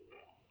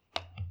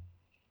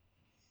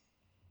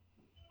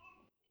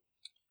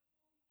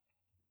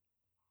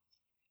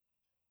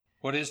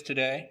What is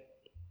today?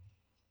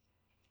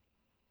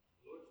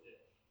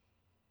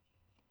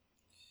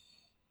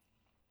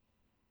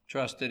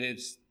 Trust that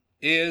it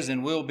is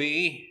and will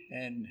be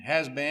and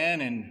has been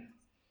and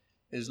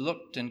is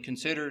looked and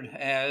considered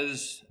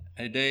as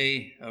a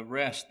day of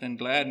rest and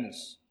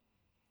gladness.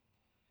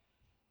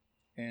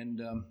 And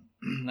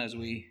as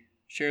we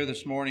share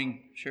this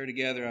morning, share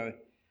together, I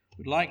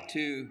would like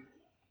to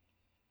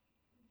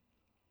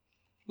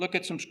look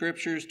at some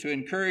scriptures to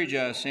encourage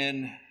us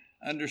in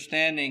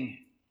understanding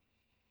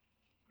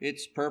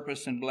its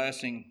purpose and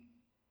blessing,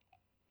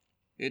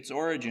 its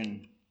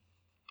origin,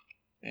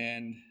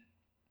 and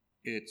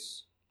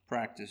its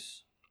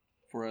practice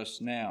for us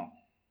now,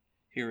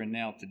 here and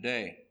now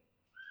today.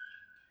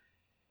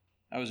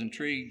 I was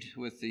intrigued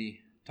with the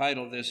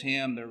title of this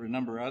hymn. There were a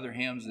number of other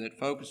hymns that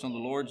focus on the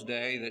Lord's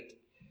Day that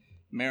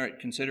merit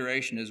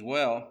consideration as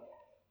well.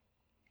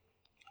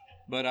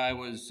 But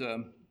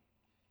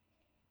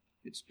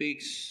it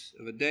speaks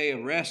of a day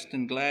of rest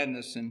and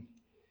gladness,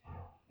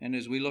 and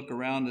as we look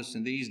around us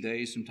in these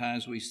days,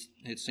 sometimes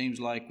it seems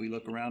like we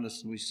look around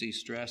us and we see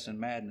stress and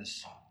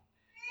madness,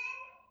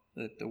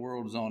 that the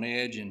world is on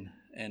edge, and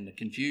the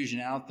confusion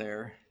out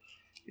there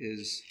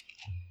is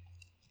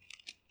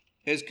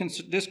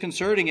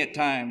disconcerting at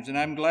times. And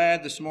I'm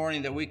glad this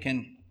morning that we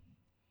can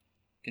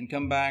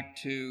come back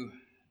to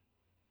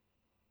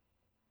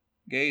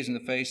gaze in the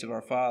face of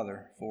our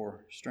Father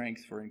for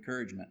strength, for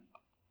encouragement.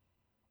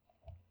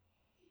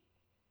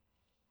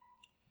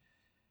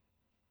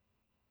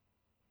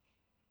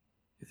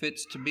 If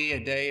it's to be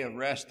a day of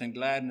rest and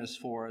gladness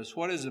for us,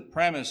 what is the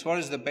premise? What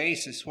is the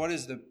basis? What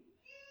is the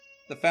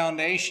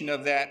foundation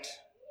of that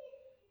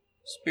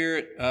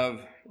spirit of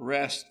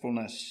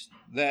restfulness,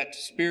 that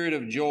spirit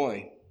of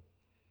joy?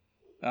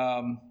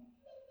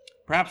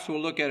 Perhaps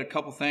we'll look at a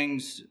couple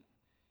things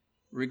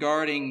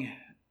regarding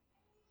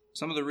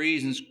some of the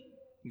reasons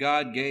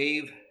God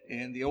gave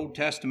in the Old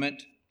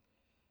Testament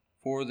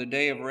for the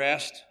day of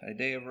rest,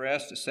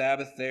 a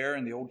Sabbath there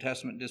in the Old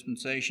Testament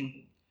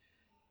dispensation.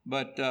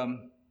 But I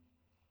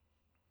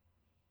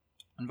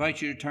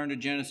invite you to turn to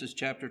Genesis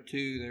chapter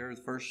 2, there,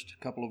 the first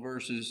couple of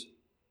verses.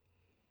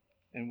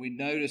 And we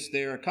notice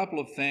there a couple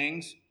of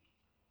things.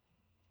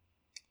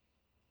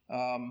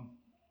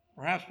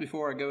 Perhaps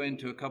before I go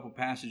into a couple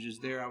passages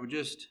there, I would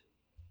just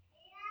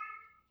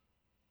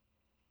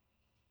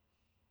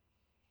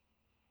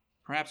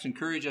perhaps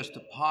encourage us to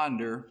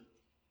ponder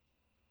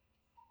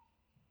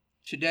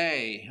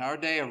today, our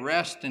day of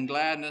rest and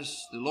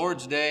gladness, the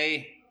Lord's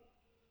Day.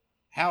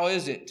 How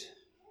is it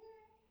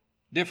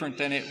different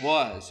than it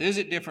was? Is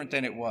it different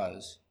than it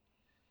was?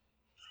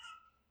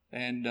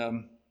 And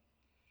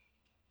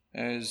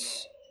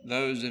as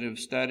those that have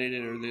studied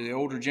it, or the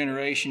older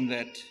generation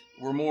that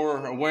were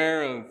more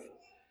aware of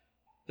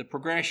the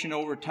progression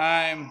over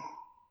time,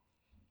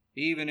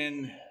 even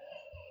in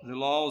the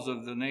laws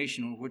of the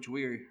nation which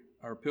we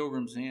are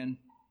pilgrims in,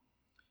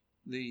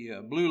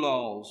 the blue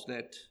laws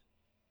that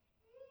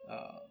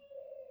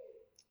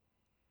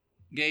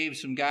gave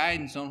some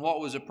guidance on what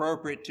was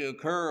appropriate to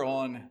occur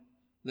on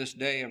this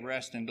day of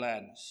rest and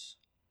gladness,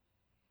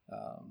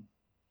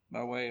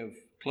 by way of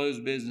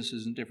closed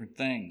businesses and different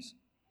things.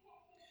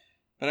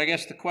 But I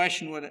guess the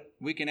question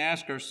we can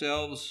ask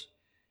ourselves,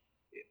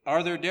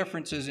 are there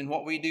differences in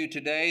what we do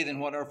today than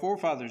what our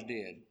forefathers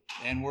did?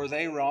 And were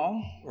they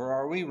wrong, or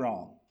are we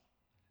wrong?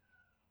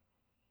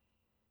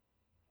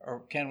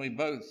 Or can we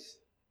both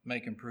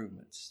make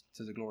improvements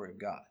to the glory of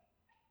God?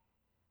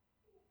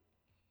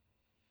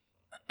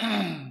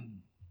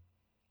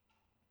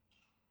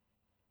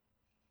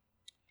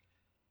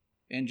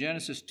 In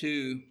Genesis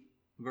 2,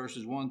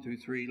 verses 1 through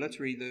 3, let's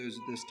read those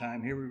at this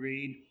time. Here we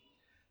read,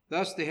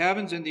 "Thus the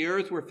heavens and the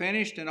earth were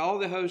finished, and all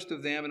the host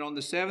of them. And on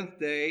the seventh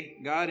day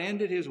God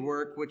ended his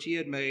work which he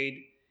had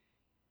made,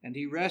 and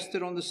he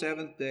rested on the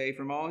seventh day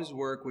from all his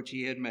work which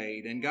he had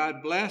made. And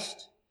God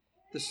blessed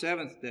the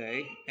seventh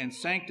day and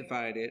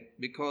sanctified it,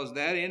 because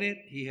that in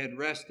it he had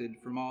rested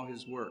from all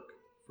his work,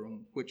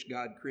 from which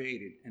God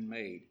created and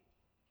made."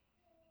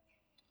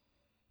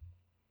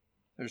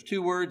 There's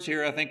two words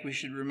here I think we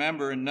should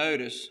remember and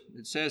notice.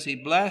 It says he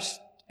blessed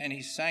and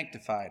he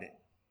sanctified it.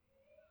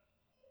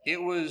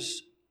 It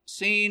was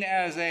seen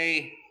as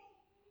a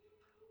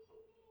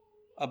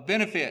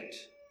benefit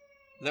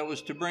that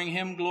was to bring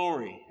him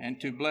glory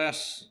and to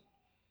bless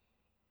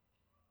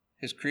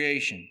his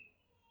creation.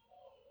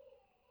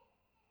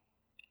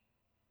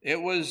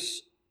 It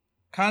was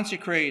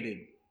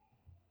consecrated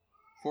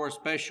for a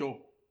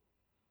special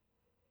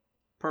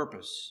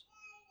purpose.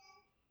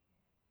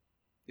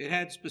 It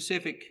had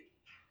specific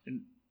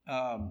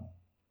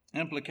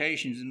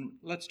implications. And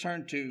let's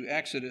turn to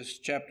Exodus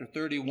chapter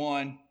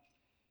 31,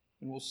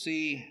 and we'll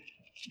see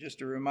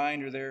just a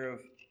reminder there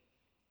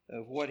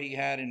of what he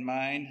had in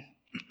mind.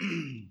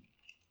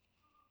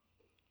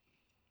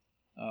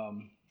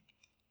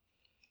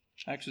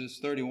 Exodus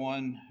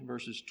 31,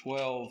 verses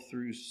 12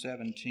 through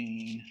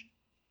 17.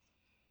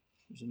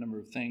 There's a number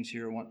of things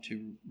here I want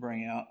to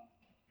bring out.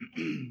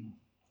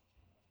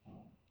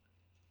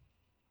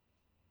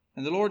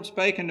 And the Lord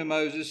spake unto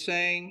Moses,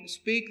 saying,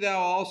 Speak thou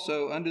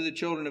also unto the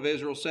children of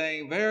Israel,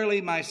 saying,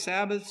 Verily my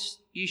Sabbaths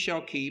ye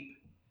shall keep,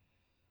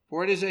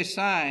 for it is a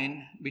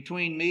sign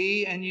between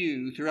me and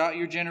you throughout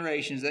your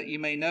generations, that ye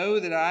may know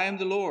that I am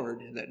the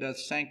Lord that doth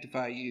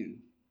sanctify you.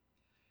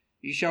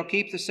 Ye shall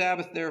keep the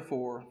Sabbath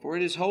therefore, for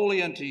it is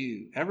holy unto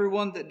you. Every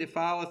one that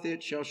defileth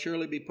it shall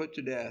surely be put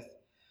to death.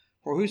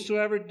 For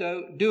whosoever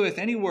doeth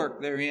any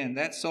work therein,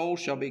 that soul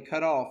shall be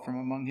cut off from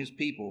among his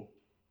people.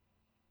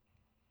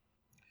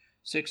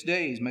 6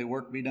 days may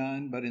work be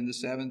done, but in the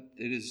seventh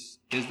it is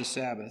the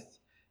Sabbath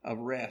of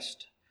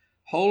rest,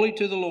 holy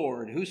to the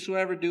Lord.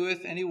 Whosoever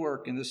doeth any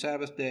work in the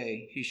Sabbath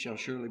day, he shall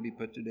surely be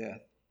put to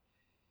death.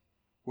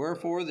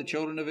 Wherefore the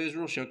children of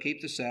Israel shall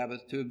keep the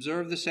Sabbath, to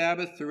observe the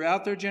Sabbath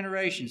throughout their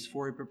generations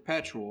for a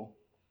perpetual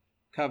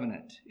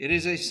covenant. It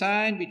is a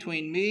sign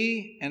between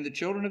me and the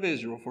children of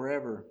Israel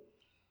forever.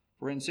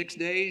 For in 6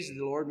 days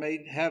the Lord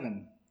made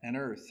heaven and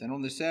earth, and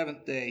on the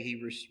seventh day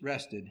he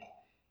rested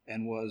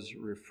and was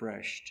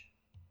refreshed.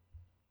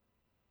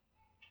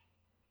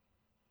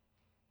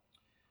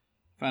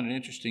 I find it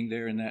interesting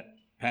there in that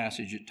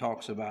passage it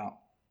talks about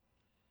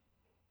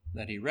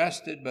that he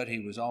rested, but he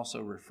was also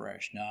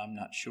refreshed. Now, I'm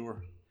not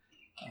sure.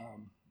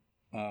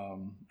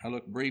 I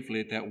looked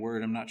briefly at that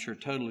word. I'm not sure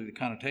totally the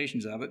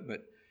connotations of it, but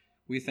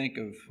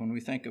when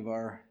we think of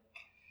our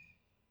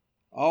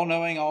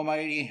all-knowing,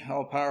 almighty,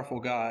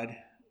 all-powerful God,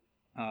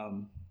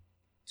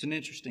 it's an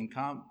interesting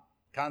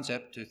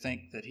concept to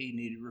think that he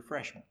needed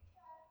refreshment.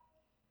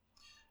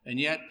 And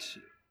yet,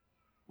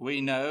 we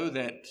know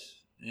that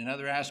in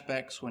other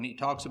aspects, when he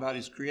talks about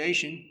his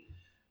creation,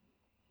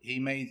 he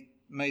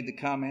made the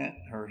comment,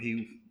 or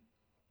he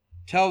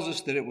tells us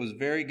that it was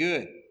very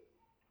good.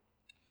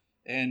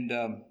 And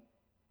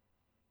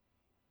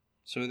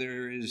so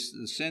there is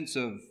the sense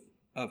of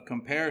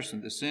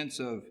comparison, the sense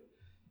of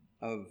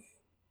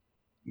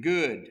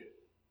good,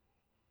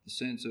 the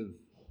sense of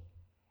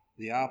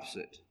the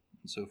opposite,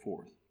 and so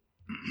forth.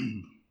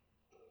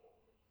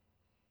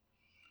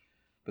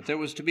 But there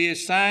was to be a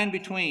sign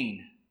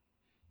between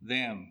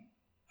them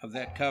of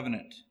that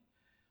covenant,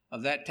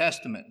 of that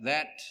testament,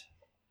 that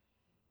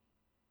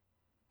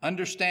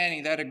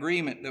understanding, that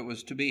agreement that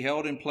was to be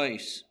held in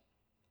place.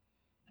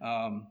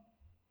 And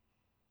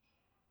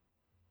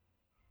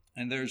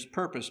there's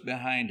purpose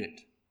behind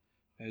it,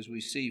 as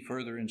we see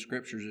further in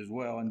Scriptures as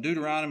well. In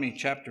Deuteronomy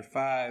chapter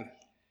 5,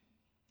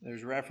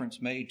 there's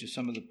reference made to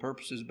some of the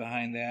purposes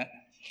behind that.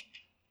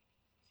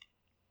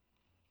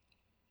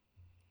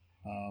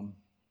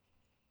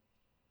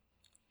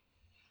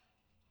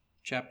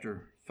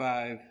 Chapter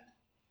 5,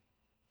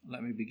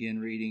 let me begin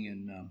reading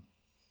in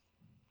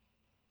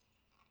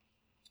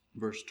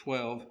verse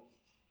 12.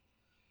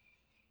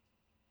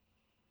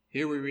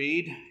 Here we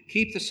read,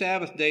 Keep the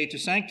Sabbath day to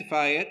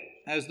sanctify it,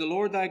 as the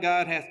Lord thy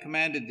God hath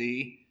commanded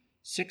thee.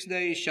 6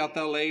 days shalt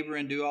thou labor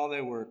and do all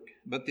thy work.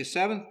 But the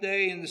seventh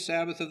day in the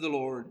Sabbath of the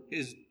Lord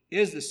is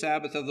the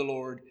Sabbath of the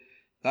Lord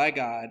thy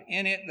God.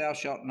 In it thou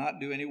shalt not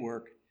do any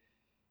work.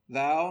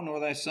 Thou, nor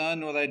thy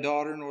son, nor thy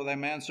daughter, nor thy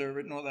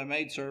manservant, nor thy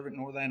maidservant,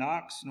 nor thine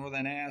ox, nor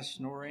thine ass,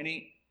 nor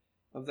any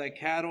of thy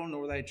cattle,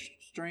 nor thy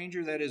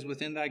stranger that is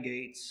within thy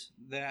gates,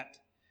 that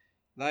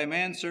thy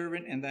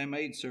manservant and thy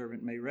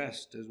maidservant may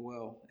rest as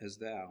well as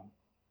thou.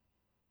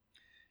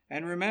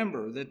 And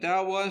remember that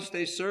thou wast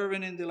a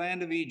servant in the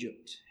land of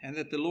Egypt, and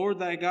that the Lord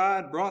thy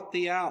God brought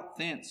thee out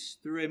thence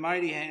through a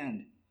mighty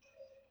hand,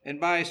 and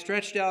by a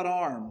stretched out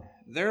arm.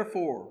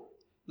 Therefore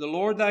the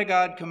Lord thy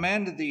God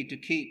commanded thee to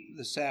keep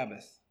the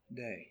Sabbath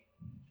day.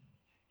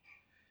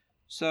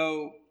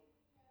 So,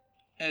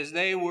 as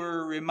they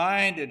were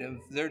reminded of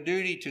their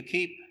duty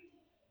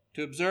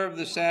to observe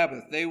the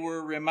Sabbath, they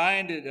were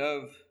reminded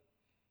of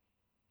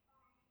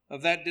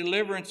that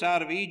deliverance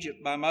out of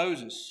Egypt by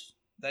Moses,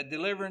 that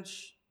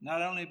deliverance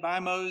not only by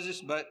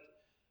Moses, but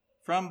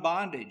from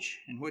bondage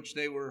in which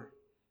they were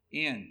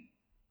in.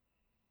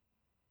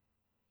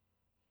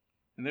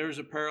 And there's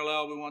a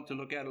parallel we want to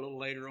look at a little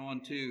later on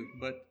too,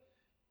 but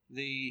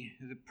the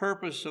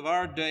purpose of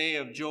our day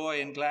of joy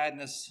and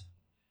gladness,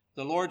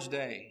 the Lord's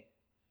Day,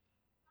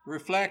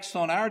 reflects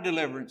on our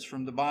deliverance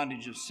from the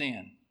bondage of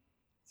sin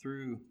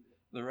through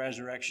the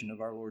resurrection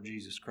of our Lord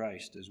Jesus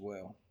Christ as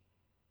well.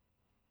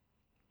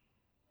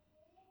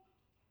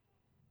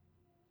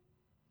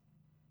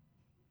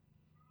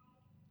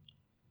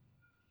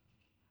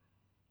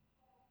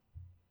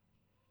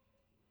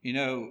 You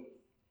know,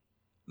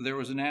 there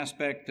was an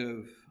aspect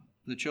of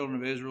the children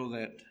of Israel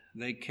that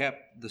they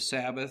kept the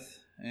Sabbath,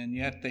 and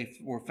yet they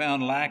were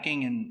found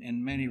lacking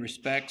in many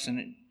respects,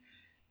 and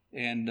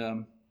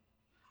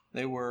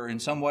they were in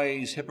some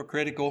ways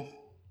hypocrites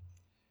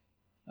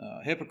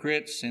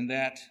in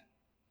that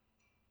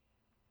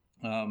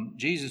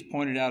Jesus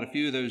pointed out a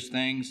few of those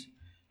things.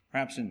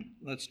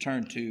 Let's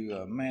turn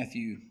to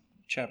Matthew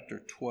chapter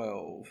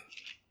 12.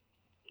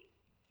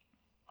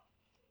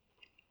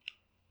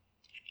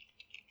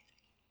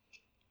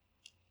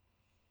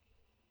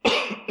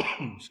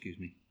 Excuse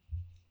me.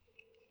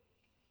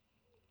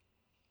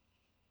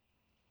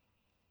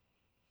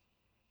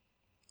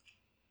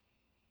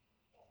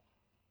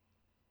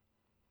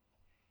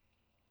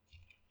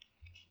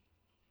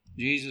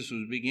 Jesus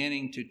was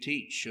beginning to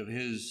teach of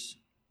his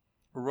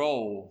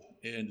role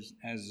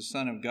as the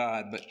Son of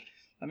God. But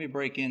let me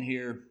break in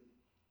here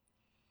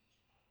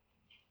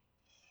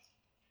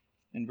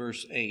in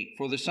verse 8.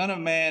 For the Son of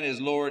Man is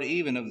Lord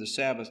even of the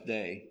Sabbath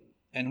day.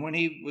 And when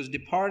he was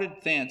departed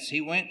thence, he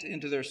went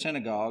into their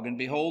synagogue, and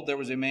behold, there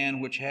was a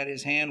man which had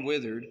his hand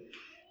withered.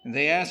 And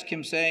they asked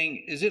him,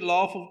 saying, Is it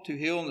lawful to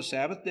heal on the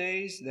Sabbath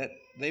days? That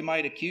they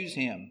might accuse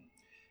him.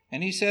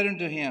 And he said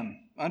unto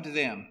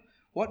them,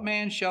 What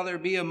man shall there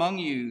be among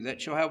you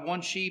that shall have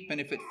one sheep, and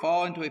if it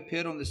fall into a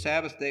pit on the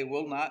Sabbath day,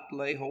 will not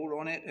lay hold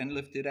on it and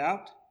lift it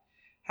out?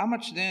 How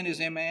much then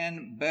is a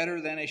man better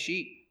than a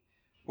sheep?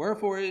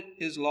 Wherefore it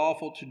is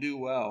lawful to do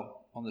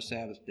well on the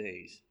Sabbath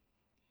days.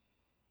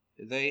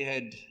 They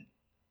had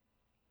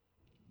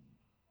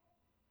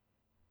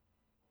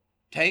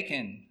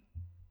taken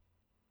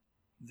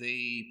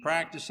the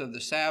practice of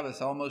the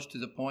Sabbath almost to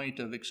the point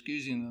of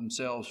excusing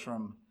themselves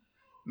from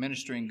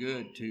ministering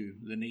good to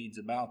the needs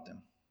about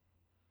them.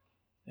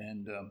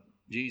 And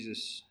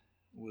Jesus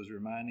was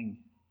reminding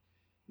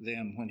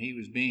them when he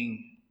was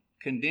being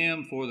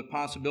condemned for the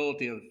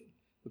possibility of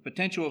the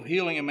potential of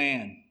healing a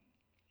man.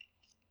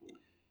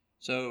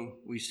 So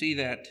we see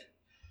that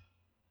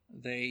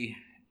they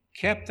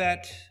kept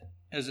that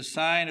as a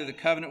sign of the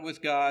covenant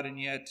with God, and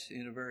yet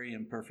in a very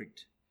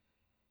imperfect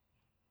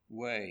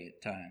way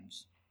at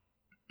times.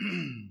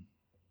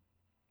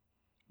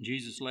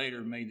 Jesus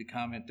later made the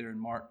comment there in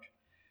Mark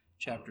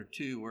chapter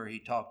 2 where he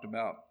talked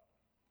about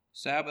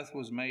Sabbath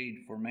was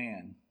made for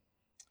man,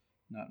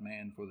 not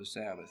man for the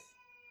Sabbath.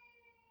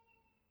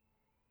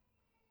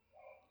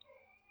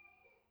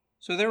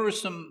 So there was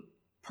some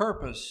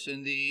purpose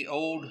in the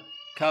old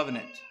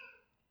covenant.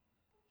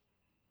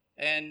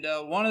 And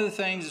one of the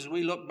things as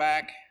we look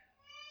back,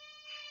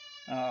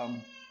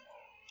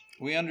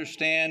 we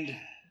understand,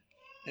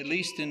 at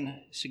least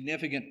in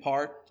significant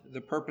part, the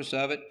purpose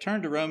of it.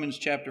 Turn to Romans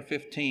chapter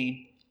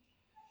 15.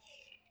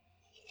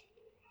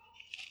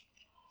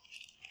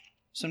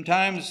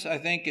 Sometimes I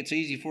think it's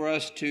easy for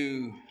us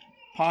to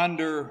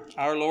ponder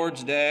our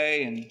Lord's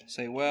day and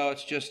say, well,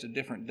 it's just a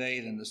different day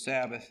than the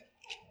Sabbath.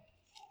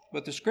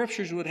 But the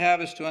Scriptures would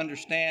have us to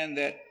understand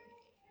that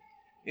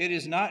it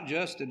is not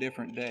just a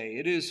different day.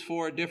 It is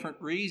for a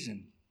different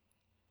reason.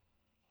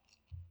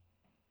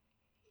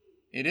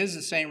 It is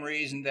the same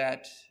reason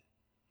that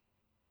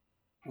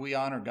we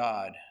honor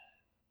God.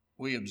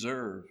 We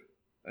observe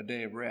a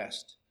day of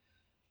rest.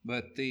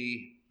 But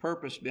the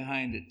purpose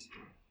behind it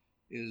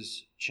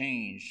is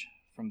changed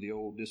from the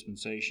old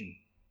dispensation.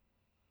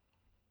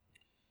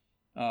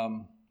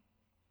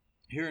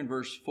 Here in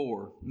verse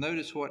 4,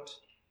 notice what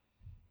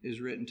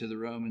is written to the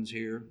Romans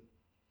here.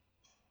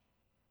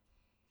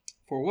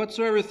 For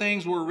whatsoever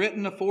things were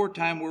written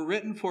aforetime were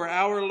written for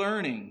our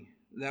learning,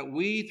 that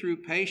we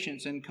through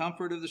patience and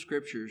comfort of the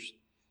Scriptures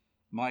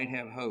might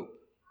have hope.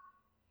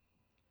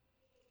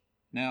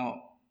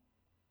 Now,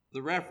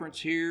 the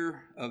reference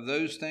here of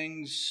those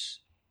things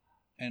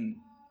and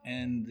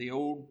the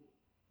old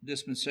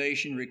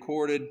dispensation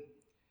recorded,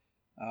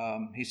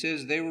 he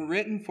says they were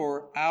written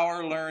for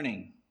our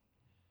learning.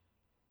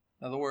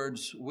 In other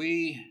words,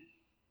 we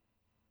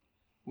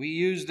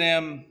use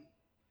them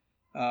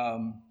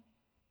to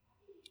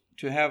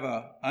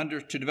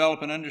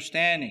develop an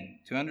understanding,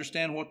 to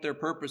understand what their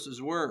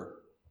purposes were.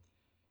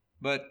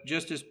 But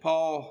just as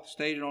Paul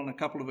stated on a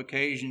couple of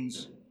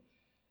occasions,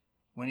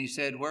 when he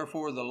said,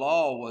 wherefore the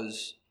law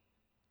was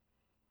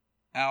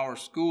our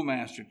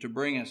schoolmaster to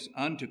bring us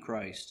unto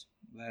Christ.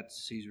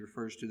 He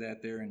refers to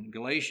that there in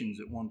Galatians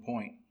at one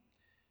point.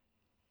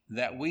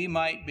 That we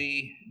might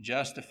be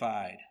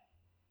justified.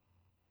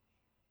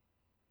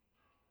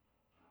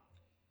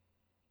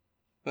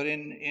 But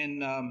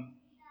in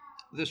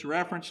this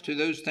reference to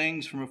those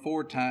things from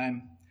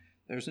aforetime,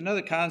 there's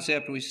another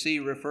concept we see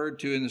referred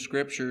to in the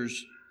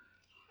Scriptures,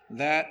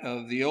 that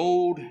of the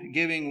old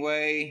giving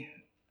way,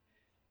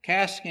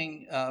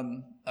 casting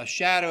a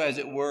shadow, as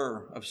it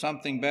were, of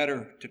something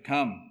better to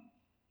come.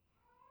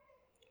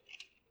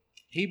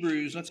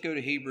 Let's go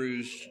to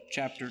Hebrews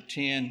chapter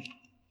 10.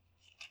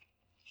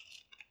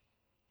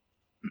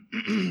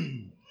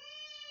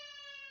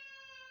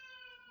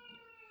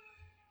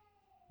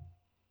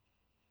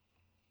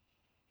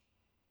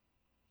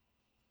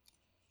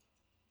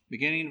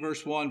 Beginning in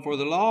verse 1, for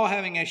the law,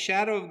 having a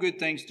shadow of good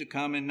things to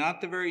come, and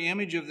not the very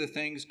image of the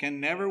things,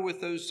 can never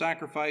with those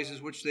sacrifices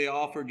which they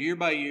offered year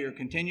by year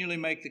continually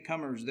make the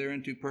comers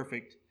thereunto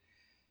perfect.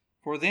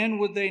 For then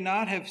would they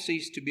not have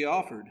ceased to be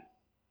offered,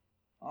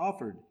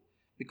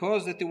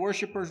 because that the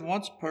worshippers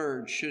once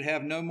purged should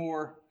have no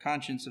more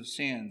conscience of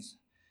sins.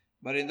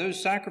 But in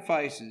those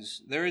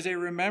sacrifices there is a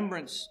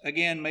remembrance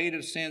again made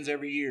of sins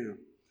every year.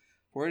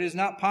 For it is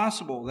not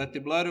possible that the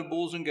blood of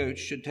bulls and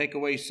goats should take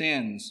away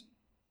sins.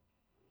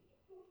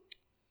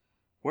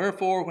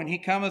 Wherefore, when he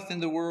cometh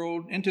into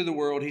the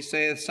world, he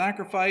saith,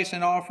 sacrifice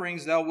and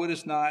offerings thou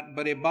wouldest not,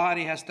 but a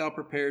body hast thou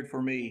prepared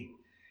for me.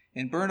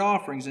 In burnt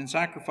offerings and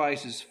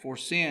sacrifices for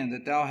sin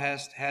that thou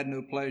hast had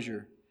no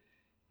pleasure.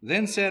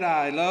 Then said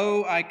I,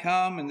 Lo, I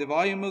come, in the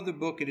volume of the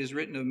book it is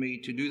written of me,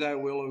 to do thy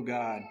will, O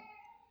God.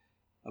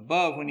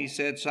 above when he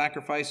said,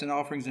 Sacrifice and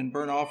offerings and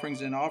burnt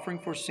offerings and offering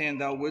for sin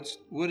thou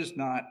wouldest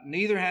not,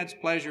 neither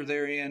hadst pleasure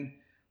therein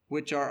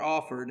which are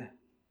offered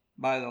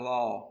by the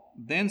law.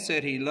 Then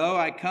said he, Lo,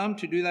 I come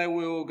to do thy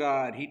will, O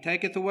God. He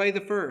taketh away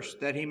the first,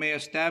 that he may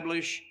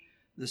establish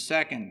the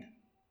second.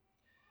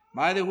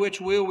 By the which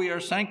will we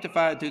are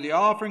sanctified through the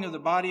offering of the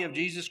body of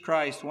Jesus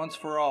Christ once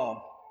for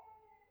all.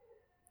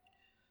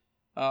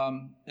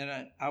 I'm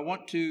going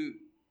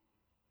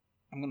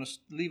to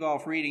leave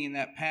off reading in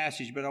that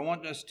passage, but I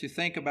want us to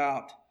think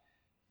about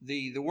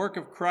the work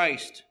of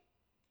Christ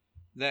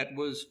that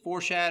was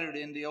foreshadowed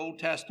in the Old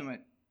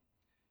Testament,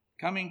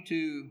 coming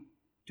to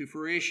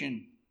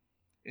fruition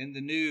in the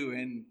New,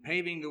 and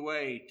paving the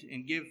way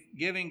and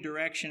giving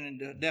direction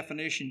and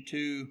definition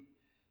to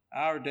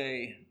our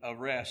day of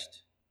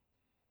rest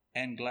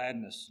and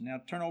gladness.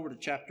 Now turn over to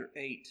chapter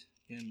 8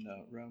 in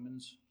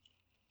Romans.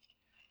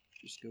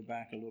 Just go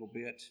back a little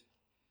bit.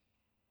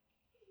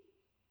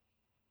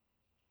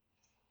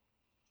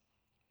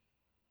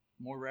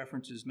 More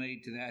references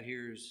made to that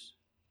here as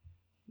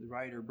the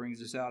writer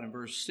brings us out in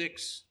verse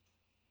 6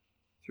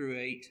 through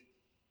 8.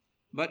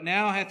 But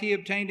now hath he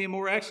obtained a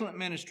more excellent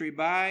ministry,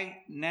 by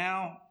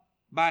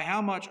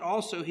how much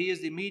also he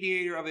is the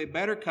mediator of a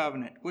better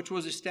covenant, which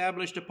was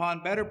established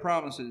upon better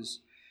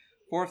promises.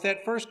 For if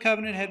that first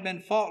covenant had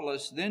been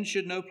faultless, then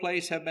should no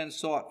place have been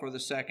sought for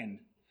the second.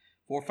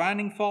 For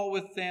finding fault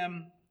with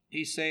them,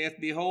 he saith,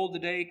 Behold, the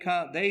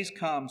days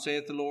come,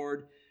 saith the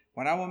Lord,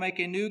 when I will make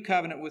a new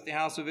covenant with the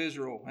house of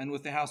Israel and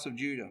with the house of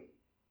Judah.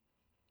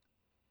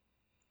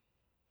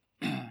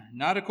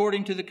 Not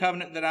according to the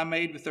covenant that I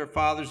made with their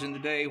fathers in the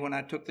day when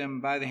I took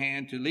them by the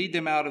hand to lead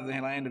them out of the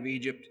land of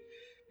Egypt,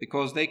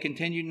 because they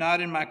continued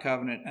not in my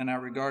covenant, and I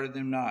regarded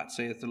them not,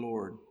 saith the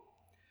Lord.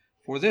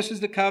 For this is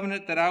the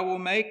covenant that I will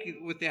make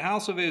with the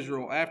house of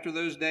Israel after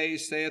those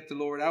days, saith the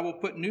Lord. I will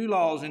put new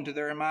laws into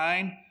their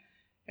mind,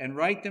 and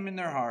write them in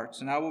their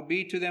hearts, and I will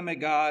be to them a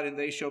God, and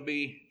they shall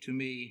be to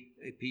me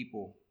a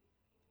people.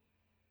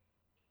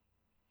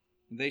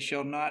 They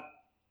shall not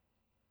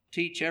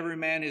teach every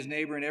man his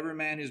neighbor and every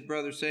man his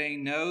brother,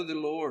 saying, Know the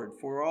Lord,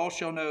 for all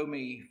shall know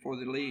me, from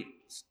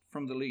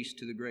the least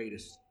to the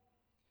greatest.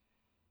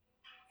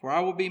 For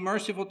I will be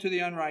merciful to the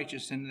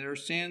unrighteous, and their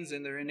sins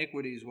and their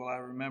iniquities will I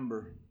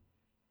remember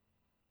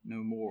no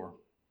more.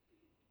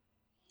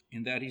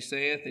 In that he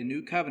saith, A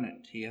new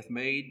covenant he hath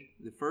made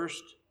the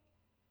first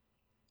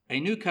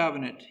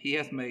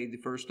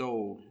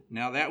old.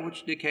 Now that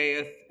which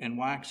decayeth and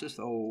waxeth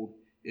old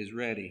is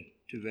ready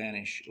to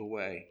vanish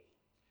away.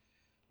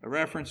 A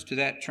reference to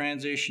that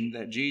transition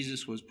that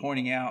Jesus was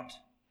pointing out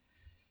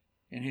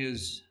in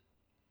his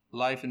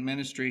life and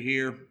ministry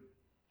here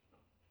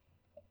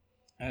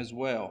as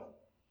well.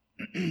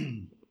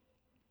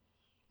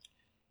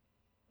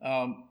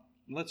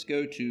 Let's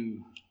go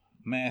to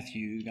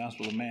Matthew,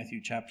 Gospel of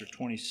Matthew, chapter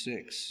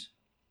 26.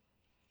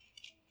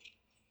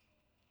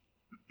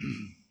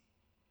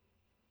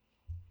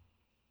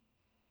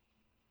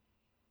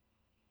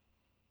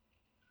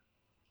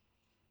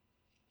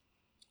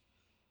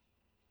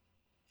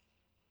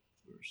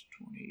 Verse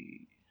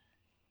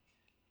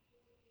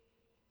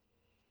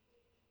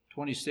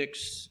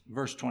 26,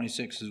 verse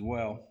 26 as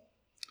well.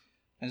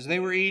 As they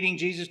were eating,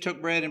 Jesus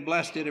took bread and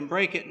blessed it and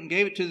brake it and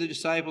gave it to the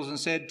disciples and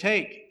said,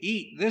 Take,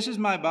 eat, this is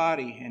my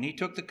body. And he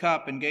took the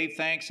cup and gave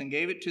thanks and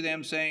gave it to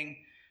them, saying,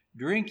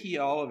 Drink ye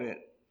all of it,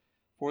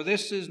 for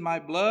this is my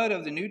blood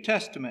of the New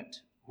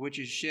Testament, which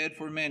is shed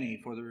for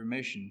many for the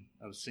remission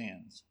of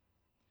sins.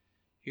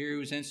 Here he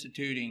was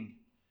instituting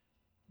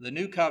the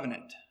new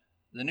covenant,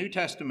 the New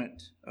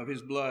Testament of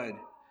his blood,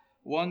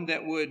 one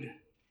that would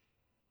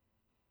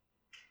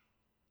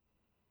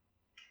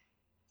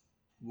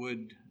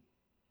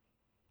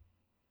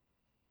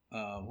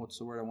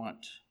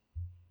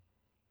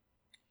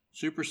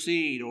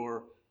supersede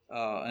or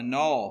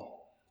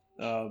annul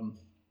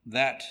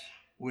that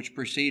which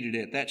preceded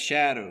it, that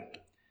shadow.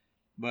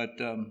 But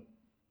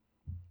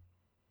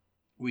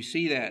we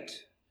see that.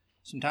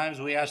 Sometimes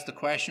we ask the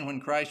question,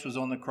 when Christ was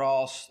on the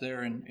cross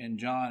there in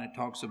John, it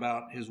talks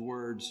about his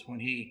words.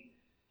 When he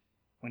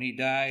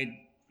died,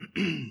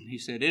 he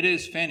said, It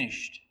is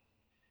finished.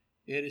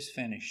 It is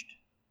finished.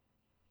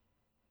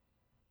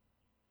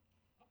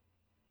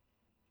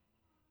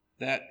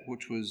 That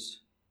which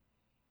was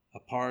a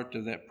part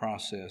of that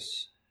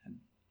process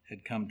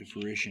had come to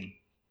fruition.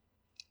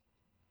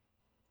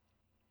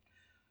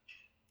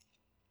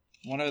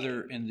 One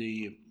other in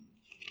the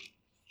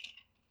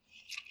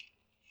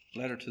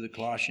letter to the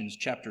Colossians,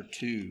 chapter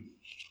 2,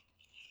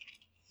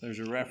 there's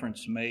a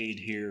reference made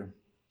here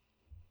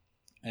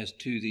as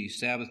to the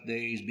Sabbath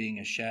days being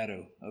a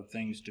shadow of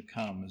things to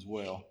come as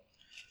well.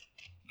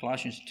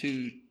 Colossians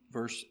 2,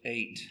 verse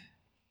 8.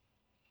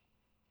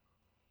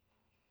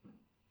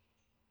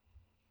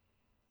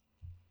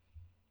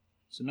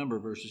 It's a number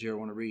of verses here I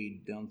want to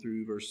read, down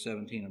through verse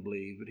 17, I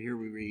believe. But here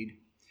we read,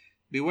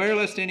 Beware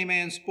lest any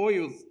man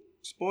spoil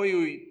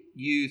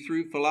you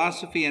through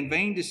philosophy and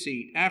vain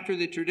deceit, after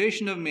the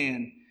tradition of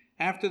men,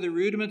 after the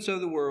rudiments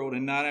of the world,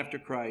 and not after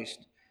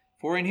Christ.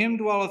 For in him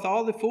dwelleth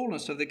all the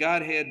fullness of the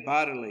Godhead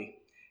bodily,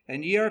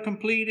 And ye are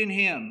complete in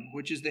him,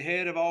 which is the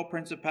head of all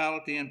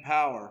principality and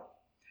power,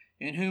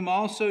 in whom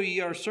also ye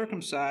are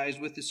circumcised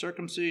with the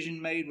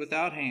circumcision made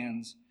without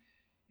hands,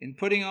 in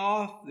putting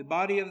off the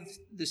body of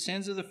the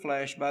sins of the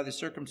flesh by the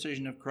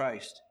circumcision of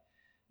Christ,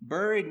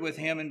 buried with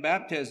him in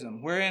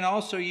baptism, wherein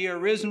also ye are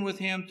risen with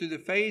him through the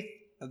faith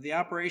of the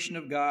operation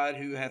of God,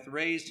 who hath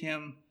raised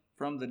him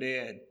from the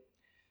dead.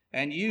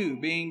 And you,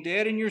 being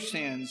dead in your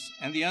sins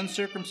and the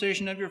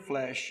uncircumcision of your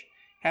flesh,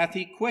 hath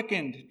he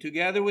quickened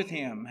together with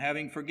him,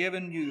 having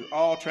forgiven you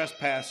all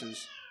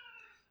trespasses,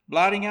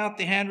 blotting out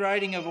the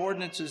handwriting of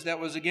ordinances that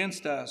was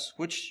against us,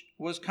 which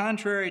was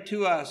contrary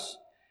to us,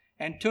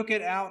 and took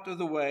it out of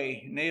the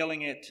way,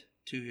 nailing it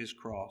to his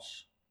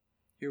cross.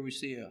 Here we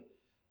see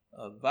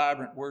a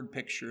vibrant word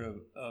picture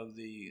of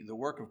the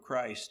work of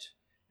Christ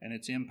and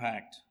its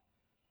impact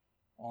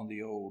on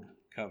the old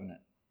covenant.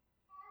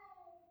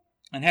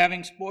 And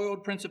having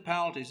spoiled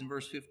principalities, in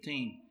verse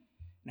 15,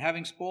 and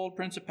having spoiled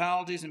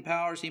principalities and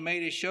powers, he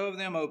made a show of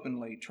them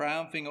openly,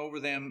 triumphing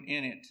over them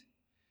in it.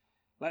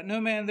 Let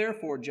no man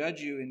therefore judge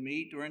you in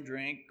meat or in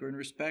drink, or in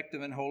respect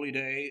of an holy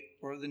day,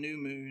 or of the new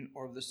moon,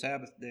 or of the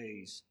Sabbath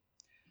days,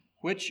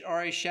 which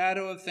are a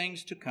shadow of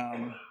things to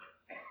come,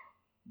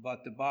 but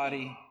the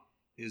body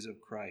is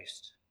of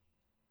Christ.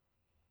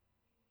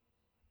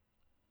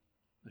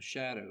 A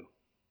shadow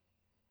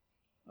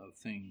of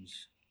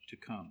things to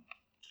come.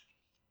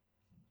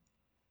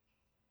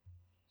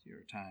 See,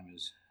 our time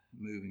is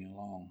moving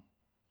along.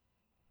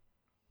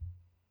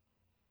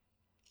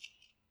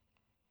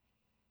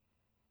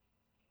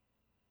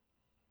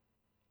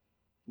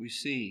 We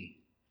see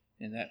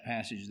in that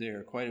passage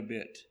there quite a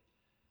bit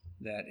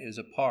that is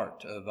a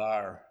part of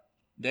our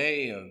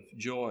day of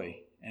joy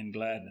and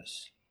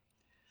gladness.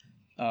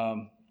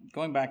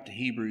 Going back to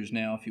Hebrews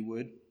now, if you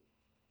would.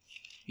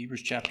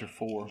 Hebrews chapter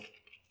 4.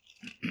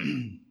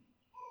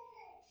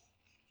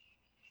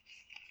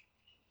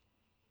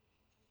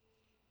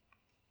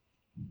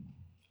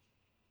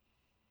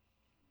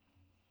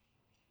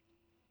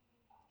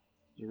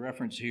 There's a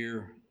reference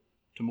here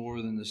to more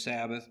than the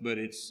Sabbath, but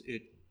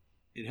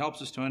it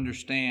helps us to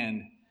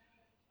understand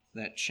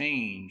that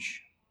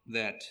change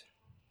that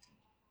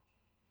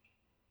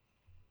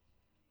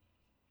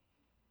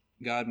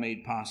God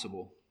made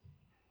possible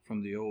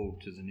from the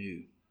old to the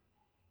new.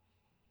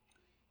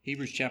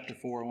 Hebrews chapter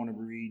 4, I want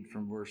to read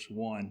from verse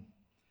 1.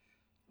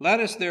 Let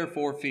us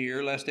therefore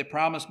fear, lest a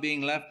promise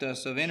being left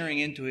us of entering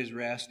into his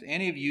rest,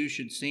 any of you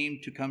should seem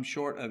to come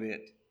short of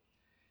it.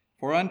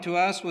 For unto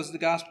us was the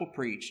gospel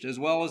preached, as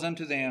well as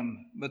unto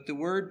them, but the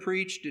word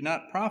preached did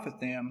not profit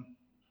them,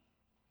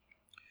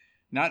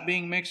 not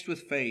being mixed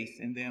with faith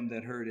in them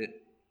that heard it.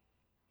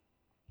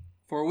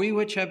 For we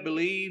which have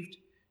believed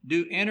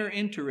do enter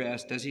into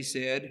rest, as he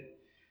said,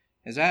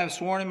 as I have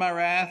sworn in my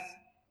wrath,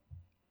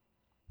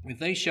 if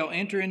they shall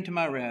enter into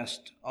my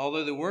rest,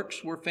 although the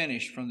works were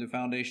finished from the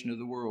foundation of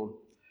the world.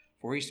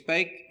 For he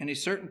spake in a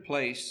certain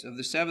place of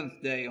the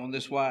seventh day on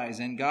this wise,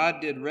 and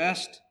God did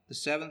rest the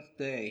seventh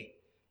day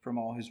from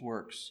all his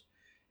works.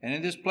 And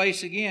in this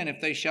place again,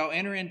 if they shall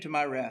enter into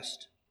my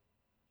rest.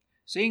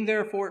 Seeing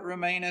therefore it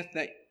remaineth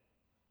that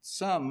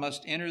some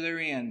must enter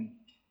therein,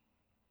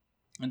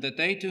 and that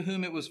they to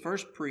whom it was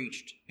first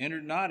preached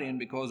entered not in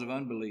because of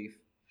unbelief.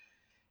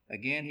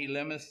 Again he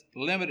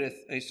limiteth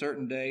a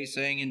certain day,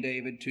 saying in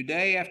David,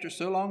 Today, after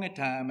so long a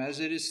time, as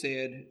it is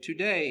said,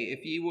 Today,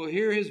 if ye will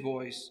hear his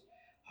voice,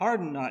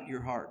 harden not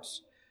your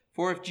hearts.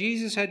 For if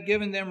Jesus had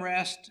given them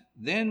rest,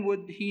 then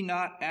would he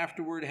not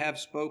afterward have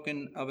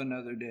spoken of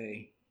another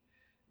day.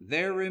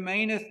 There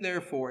remaineth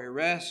therefore a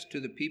rest to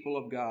the people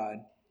of God.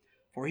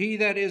 For he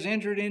that is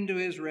entered into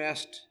his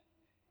rest,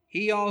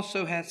 he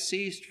also hath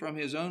ceased from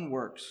his own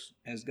works,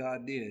 as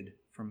God did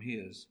from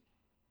his.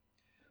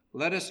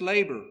 Let us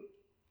labor,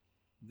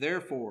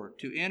 therefore,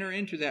 to enter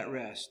into that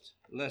rest,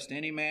 lest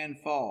any man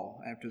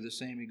fall after the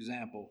same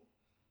example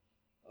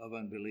of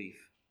unbelief.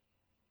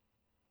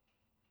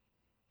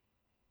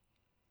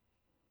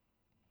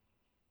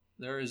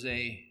 There is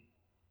a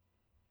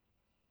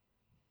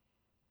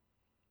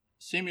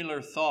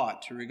similar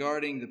thought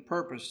regarding the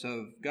purpose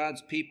of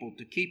God's people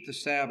to keep the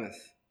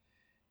Sabbath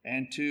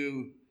and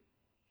to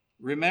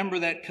remember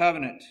that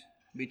covenant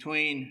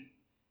between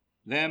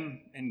them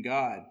and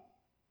God.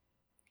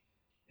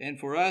 And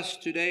for us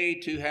today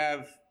to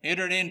have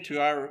entered into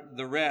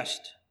the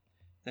rest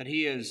that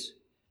he has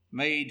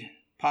made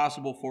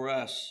possible for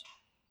us.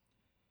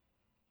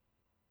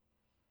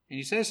 And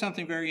he says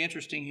something very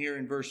interesting here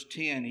in verse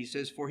 10. He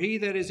says, For he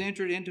that is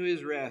entered into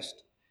his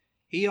rest,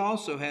 he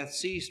also hath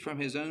ceased from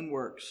his own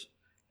works,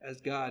 as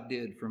God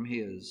did from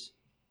his.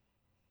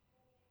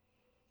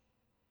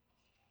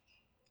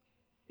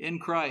 In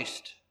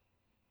Christ,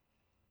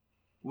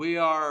 we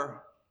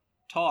are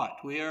taught,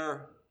 we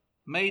are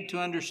made to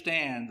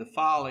understand the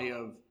folly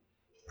of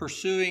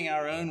pursuing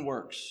our own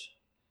works,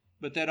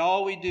 but that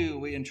all we do,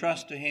 we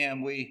entrust to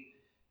him, we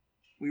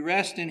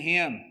rest in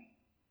him.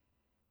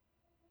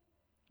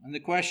 And the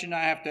question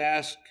I have to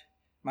ask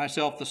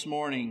myself this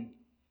morning,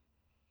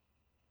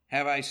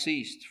 have I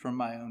ceased from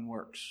my own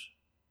works?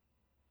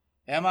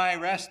 Am I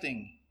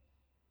resting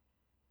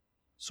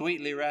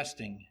sweetly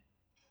resting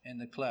in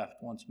the cleft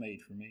once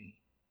made for me.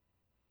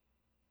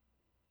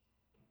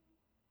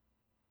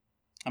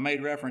 I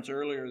made reference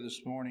earlier in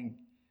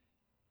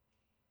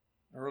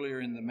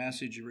the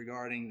message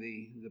regarding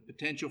the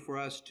potential for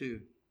us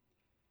to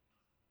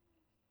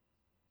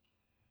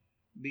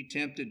be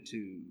tempted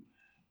to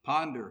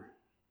ponder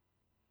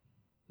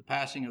the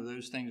passing of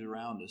those things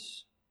around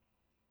us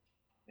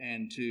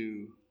and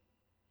to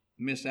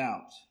miss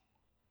out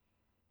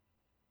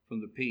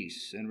from the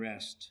peace and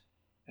rest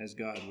as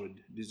God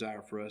would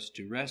desire for us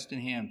to rest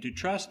in Him, to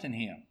trust in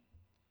Him.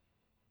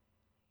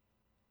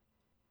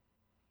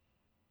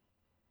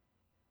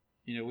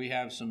 You know, we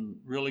have some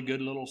really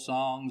good little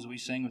songs we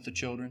sing with the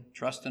children,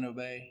 trust and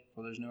obey,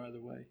 for there's no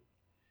other way.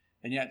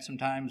 And yet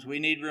sometimes we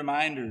need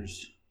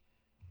reminders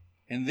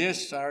in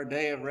this, our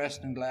day of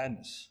rest and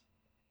gladness,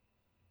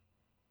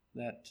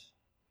 that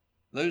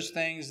those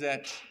things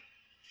that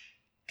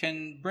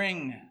can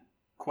bring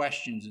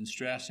questions and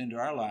stress into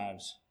our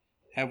lives,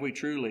 have we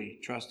truly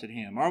trusted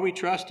Him? Are we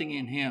trusting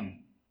in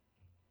Him?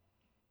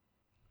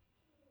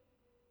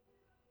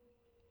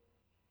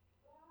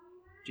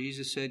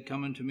 Jesus said,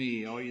 "Come unto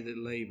me, all you that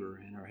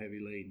labor and are heavy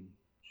laden,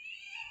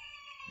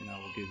 and I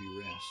will give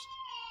you rest."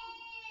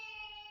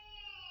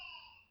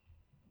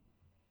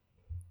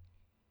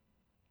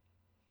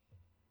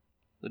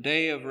 The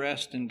day of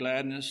rest and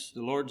gladness,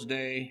 the Lord's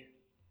Day,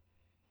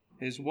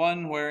 is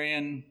one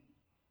wherein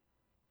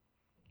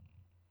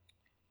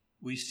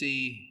we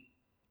see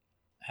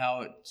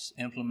how it's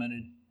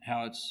implemented,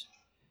 how it's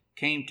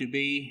came to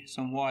be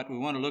somewhat. We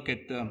want to look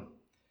at a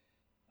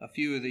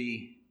few of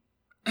the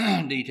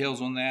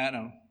details on that.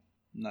 I'm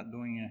not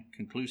doing a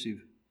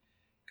conclusive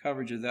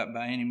coverage of that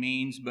by any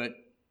means, but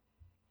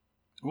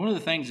one of the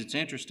things that's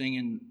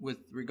interesting with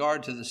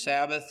regard to the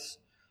Sabbaths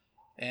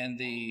and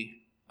the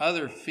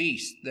other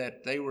feasts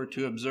that they were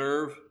to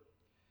observe,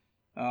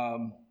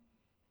 one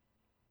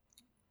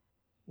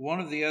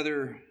of the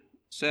other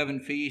 7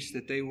 feasts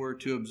that they were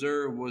to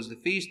observe was the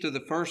Feast of the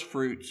First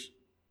Fruits.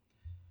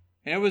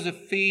 And it was a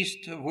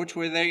feast of which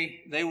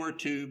they were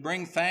to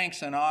bring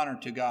thanks and honor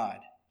to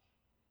God.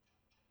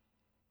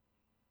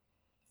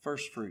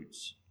 First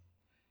fruits.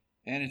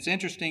 And it's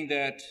interesting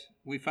that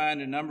we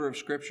find a number of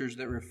scriptures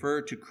that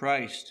refer to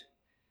Christ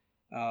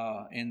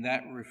in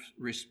that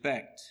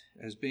respect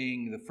as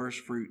being the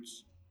first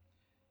fruits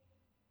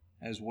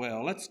as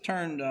well. Let's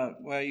turn,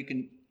 you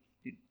can,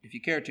 if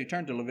you care to,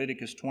 turn to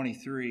Leviticus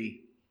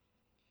 23.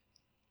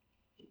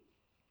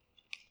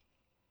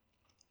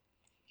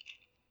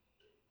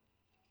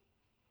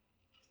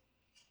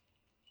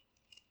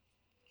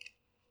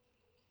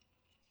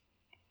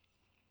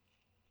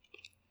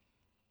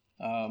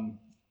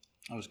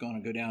 I was going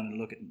to go down and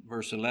look at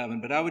verse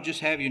 11, but I would just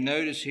have you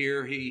notice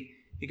here, he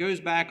goes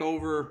back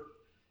over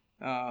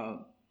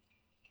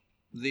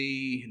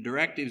the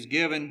directives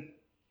given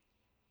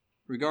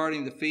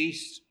regarding the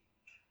feasts.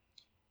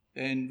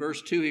 In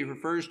verse 2, he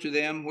refers to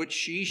them,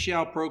 which ye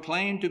shall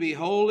proclaim to be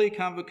holy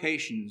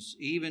convocations.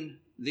 Even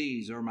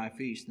these are my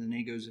feasts. And then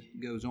he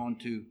goes on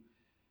to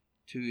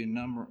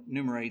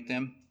enumerate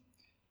them.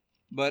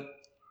 But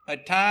a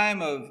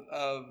time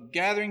of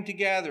gathering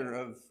together,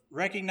 of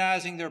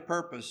recognizing their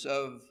purpose,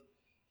 of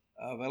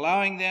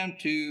allowing them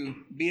to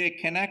be a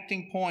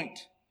connecting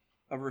point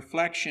of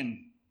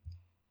reflection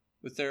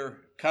with their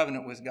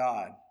covenant with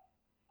God.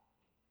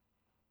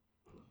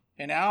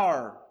 And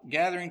our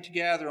gathering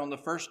together on the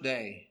first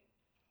day,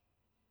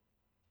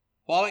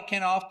 while it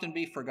can often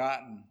be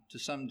forgotten to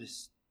some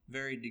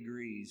varied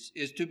degrees,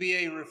 is to be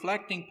a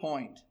reflecting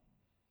point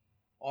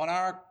on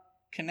our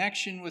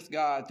connection with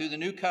God through the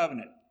new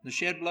covenant, the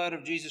shed blood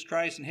of Jesus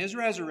Christ and His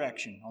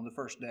resurrection on the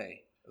first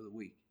day of the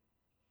week.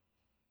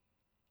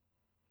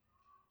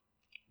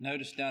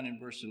 Notice down in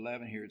verse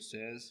 11 here it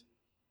says,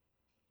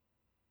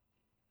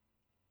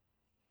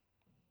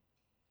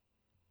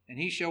 "And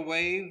he shall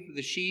wave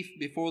the sheaf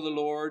before the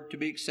Lord to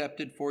be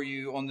accepted for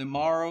you. On the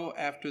morrow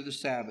after the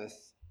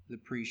Sabbath, the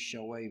priest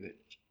shall wave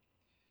it."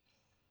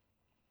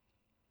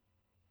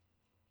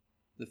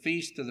 The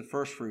feast of the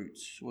first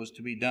fruits was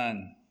to be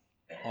done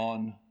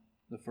on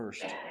the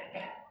first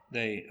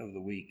day of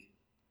the week.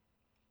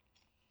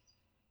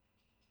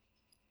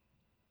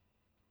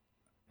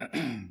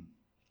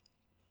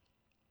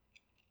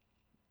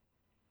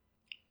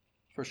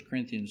 1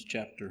 Corinthians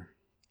chapter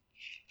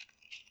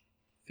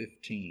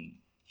 15.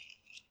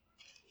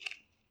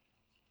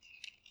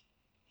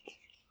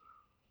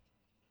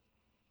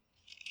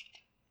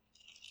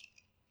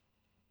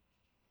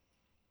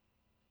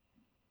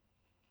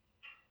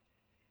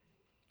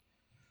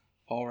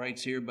 Paul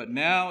writes here, "But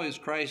now is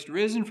Christ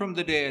risen from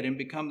the dead and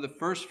become the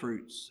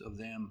firstfruits of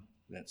them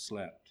that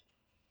slept.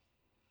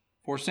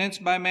 For since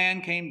by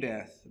man came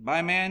death,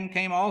 by man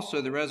came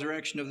also the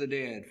resurrection of the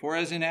dead. For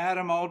as in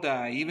Adam all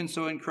die, even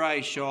so in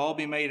Christ shall all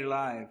be made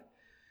alive.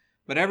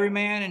 But every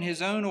man in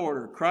his own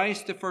order,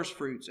 Christ the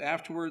firstfruits,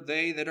 afterward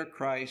they that are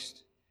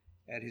Christ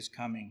at his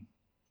coming.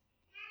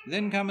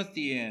 Then cometh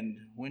the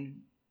end,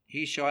 when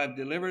he shall have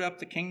delivered up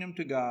the kingdom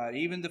to God,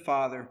 even the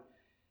Father,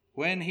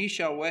 when he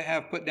shall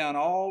have put down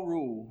all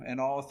rule and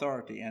all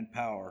authority and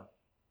power.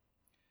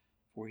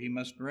 For he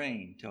must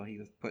reign till he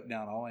hath put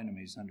down all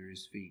enemies under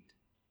his feet.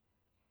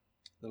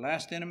 The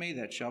last enemy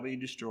that shall be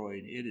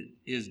destroyed, it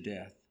is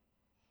death.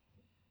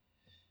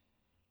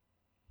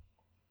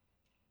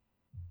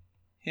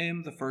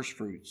 Him the first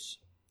fruits.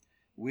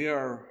 We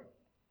are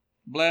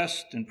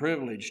blessed and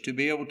privileged to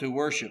be able to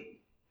worship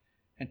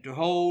and to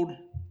hold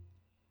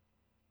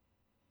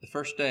the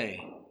first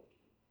day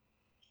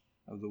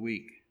of the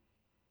week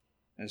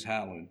as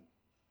hallowed.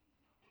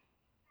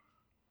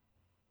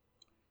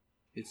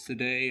 It's the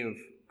day of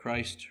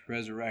Christ's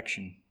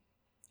resurrection.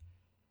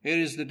 It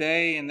is the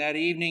day and that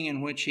evening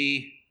in which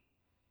he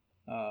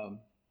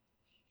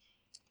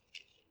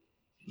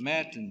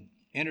met and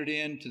entered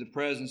into the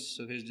presence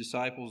of his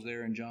disciples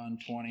there in John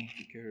 20. If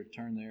you care to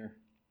turn there.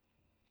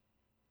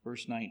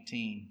 Verse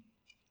 19.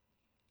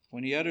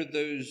 When he uttered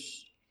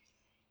those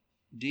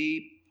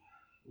deep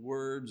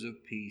words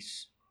of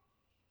peace.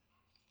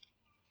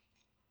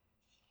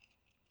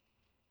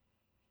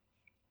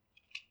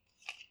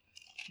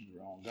 The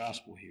wrong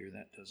gospel here.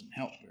 That doesn't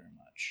help very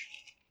much.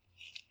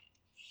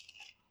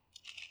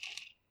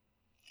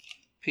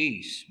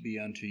 Peace be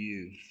unto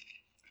you,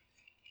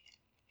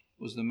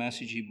 was the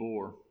message he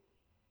bore.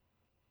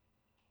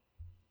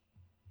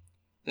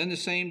 Then the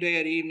same day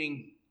at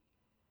evening,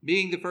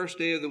 being the first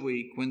day of the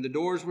week, when the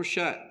doors were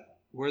shut,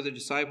 where the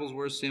disciples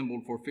were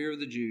assembled for fear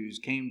of the Jews,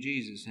 came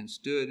Jesus and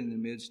stood in the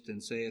midst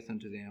and saith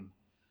unto them,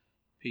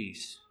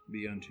 Peace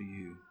be unto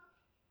you.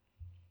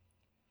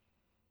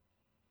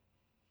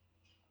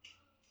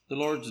 The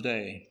Lord's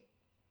Day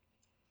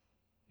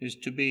is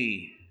to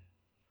be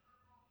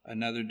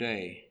another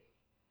day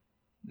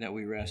that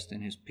we rest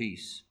in his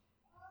peace,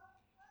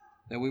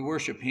 that we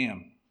worship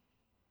him.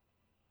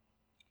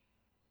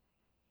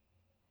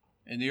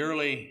 In the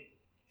early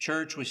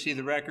church, we see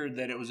the record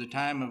that it was a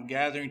time of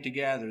gathering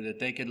together, that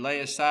they could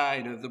lay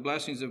aside of the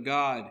blessings of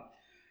God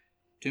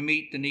to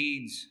meet the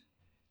needs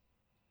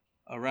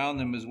around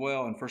them as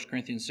well. In 1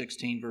 Corinthians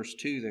 16, verse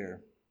 2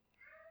 there,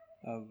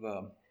 of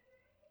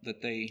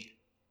that they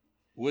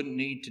wouldn't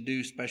need to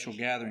do special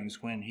gatherings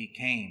when he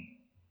came.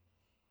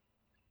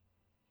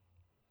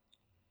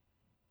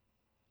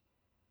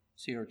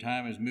 See, our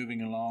time is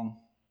moving along.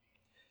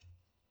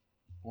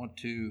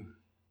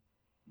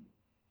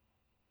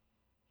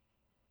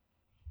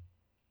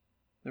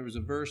 There was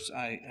a verse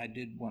I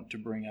did want to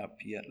bring up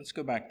yet. Let's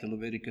go back to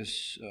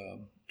Leviticus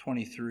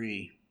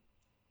 23.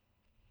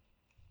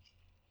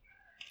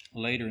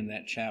 Later in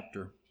that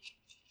chapter.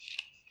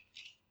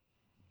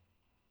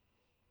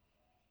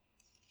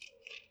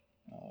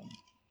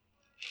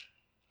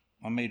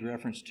 I made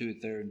reference to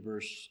it there in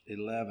verse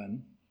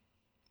 11.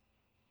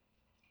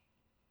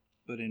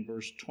 But in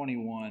verse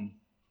 21,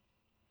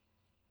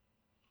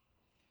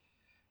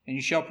 and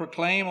you shall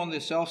proclaim on the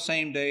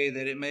selfsame day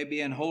that it may be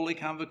an holy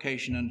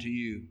convocation unto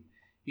you.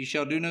 Ye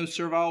shall do no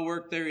servile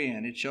work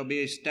therein. It shall be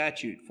a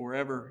statute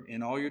forever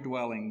in all your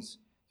dwellings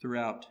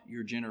throughout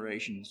your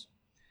generations.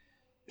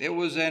 It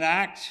was an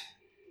act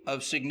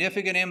of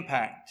significant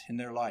impact in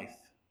their life.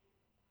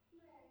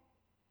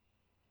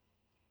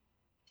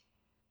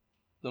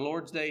 The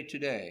Lord's Day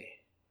today,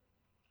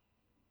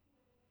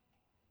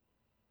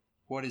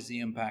 what is the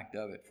impact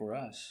of it for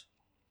us?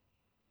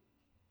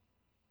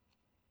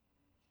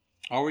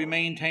 Are we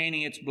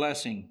maintaining its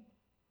blessing?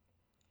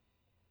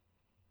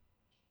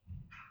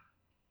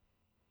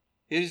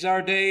 It is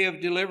our day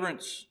of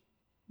deliverance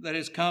that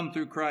has come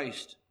through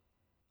Christ,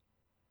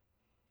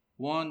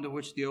 one to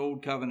which the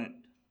old covenant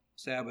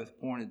Sabbath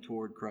pointed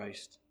toward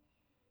Christ.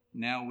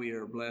 Now we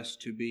are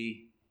blessed to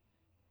be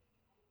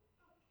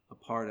a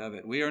part of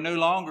it. We are no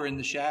longer in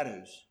the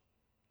shadows,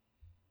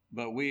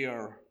 but we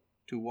are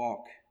to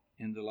walk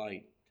in the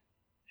light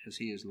as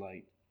he is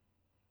light.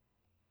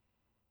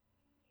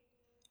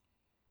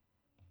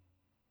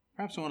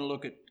 Perhaps I want to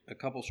look at a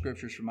couple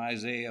scriptures from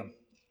Isaiah,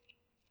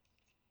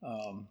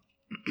 kind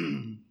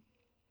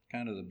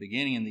of the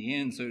beginning and the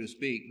end, so to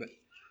speak. But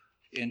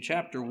in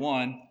chapter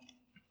 1,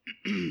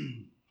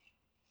 and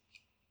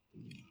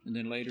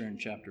then later in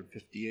chapter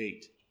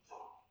 58.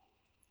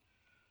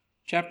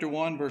 Chapter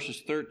 1,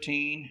 verses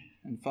 13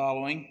 and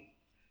following.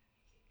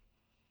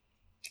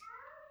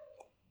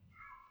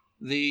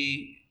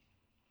 The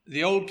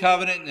old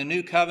covenant and the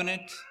new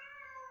covenant,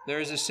 there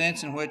is a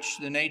sense in which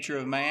the nature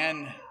of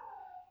man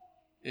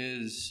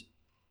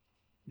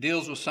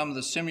deals with some of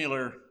the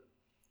similar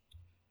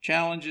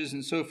challenges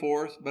and so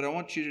forth, but I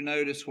want you to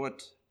notice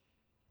what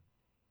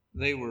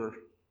they were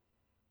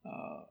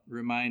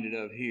reminded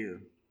of here.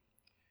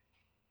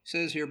 It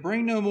says here,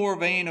 bring no more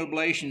vain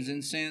oblations,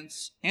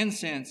 incense.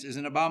 Incense is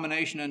an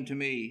abomination unto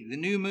me. The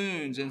new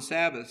moons and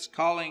Sabbaths,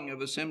 calling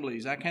of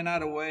assemblies, I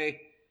cannot away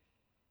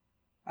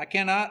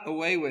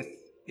with.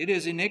 It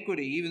is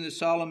iniquity, even the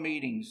solemn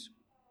meetings.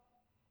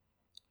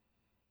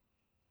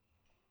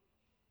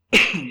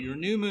 Your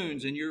new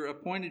moons and your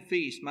appointed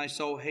feasts my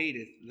soul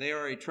hateth. They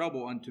are a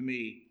trouble unto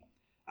me.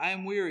 I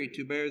am weary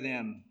to bear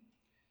them.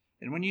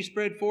 And when you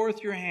spread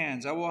forth your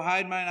hands, I will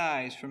hide mine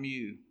eyes from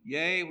you.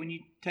 Yea, when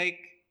you take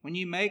When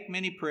you make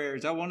many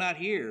prayers, I will not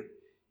hear.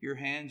 Your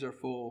hands are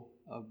full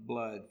of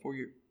blood.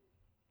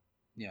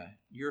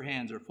 Your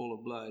hands are full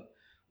of blood.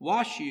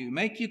 Wash you,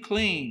 make you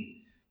clean.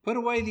 Put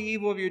away the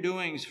evil of your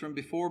doings from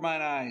before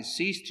mine eyes.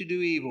 Cease to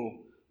do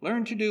evil.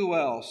 Learn to do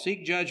well.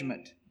 Seek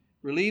judgment.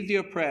 Relieve the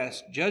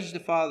oppressed. Judge the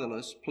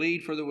fatherless.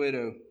 Plead for the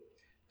widow.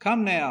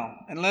 Come now,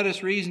 and let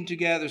us reason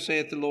together,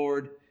 saith the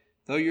Lord.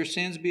 Though your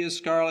sins be as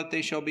scarlet,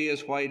 they shall be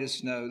as white as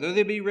snow. Though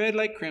they be red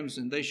like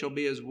crimson, they shall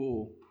be as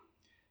wool.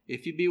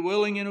 If you be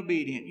willing and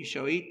obedient, you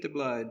shall eat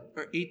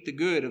the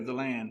good of the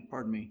land.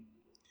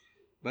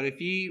 But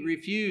if ye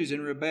refuse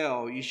and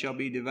rebel, ye shall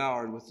be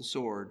devoured with the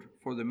sword,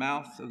 for the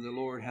mouth of the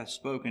Lord hath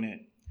spoken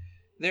it.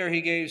 There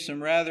he gave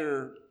some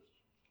rather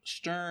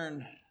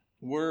stern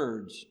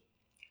words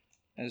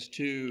as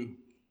to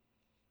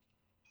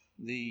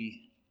the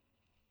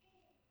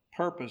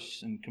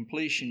purpose and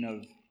completion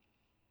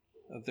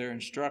of their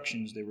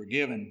instructions they were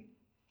given.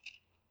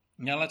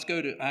 Now let's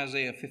go to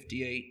Isaiah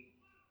 58.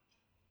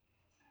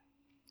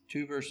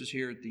 2 verses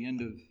here at the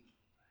end of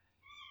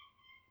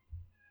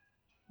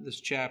this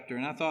chapter.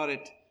 And I thought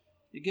it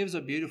gives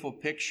a beautiful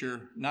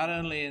picture, not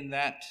only in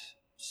that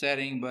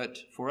setting, but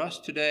for us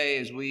today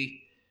as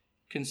we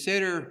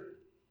consider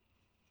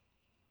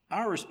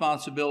our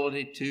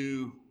responsibility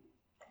to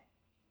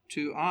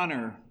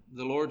honor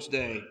the Lord's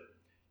Day,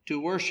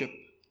 to worship.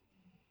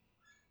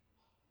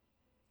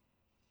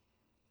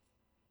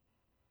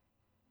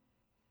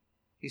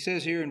 He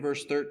says here in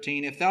verse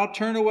 13, If thou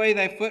turn away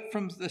thy foot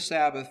from the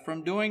Sabbath,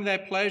 from doing thy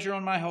pleasure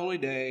on my holy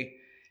day,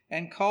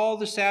 and call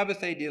the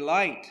Sabbath a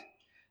delight,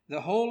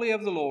 the holy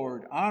of the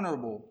Lord,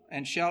 honorable,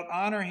 and shalt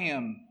honor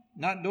him,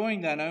 not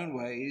doing thine own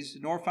ways,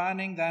 nor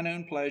finding thine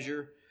own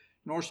pleasure,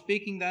 nor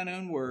speaking thine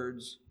own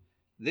words,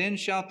 then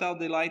shalt thou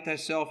delight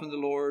thyself in the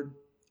Lord,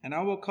 and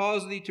I will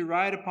cause thee to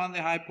ride upon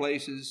the high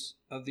places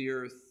of the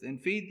earth,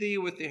 and feed thee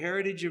with the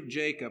heritage of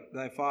Jacob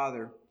thy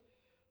father,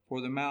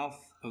 for the mouth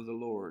of the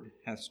Lord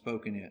hath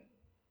spoken it.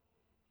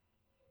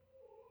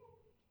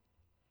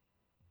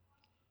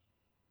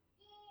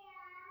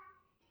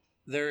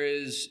 There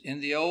is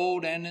in the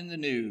Old and in the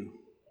New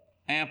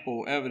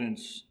ample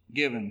evidence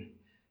given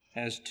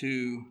as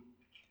to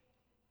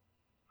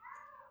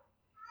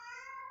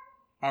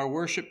our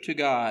worship to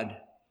God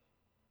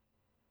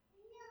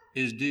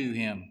is due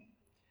him.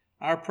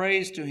 Our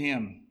praise to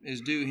him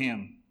is due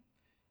him.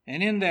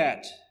 And in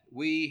that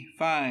we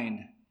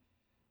find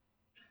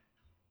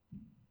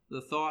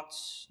the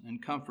thoughts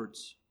and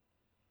comforts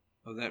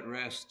of that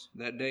rest,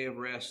 that day of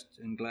rest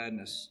and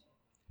gladness,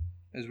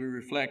 as we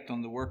reflect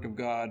on the work of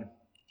God,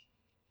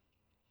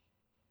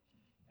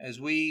 as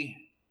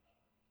we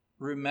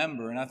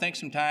remember, and I think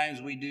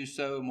sometimes we do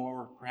so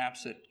more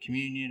perhaps at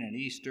communion and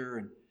Easter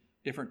and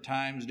different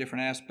times,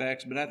 different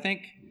aspects, but I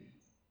think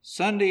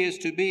Sunday is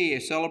to be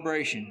a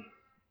celebration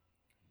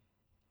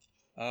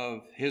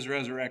of his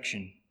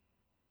resurrection.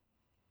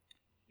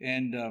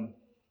 And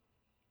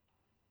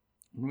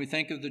when we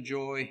think of the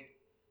joy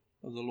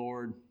of the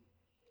Lord,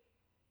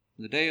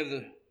 the day of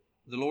the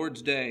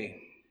Lord's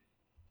Day,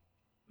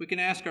 we can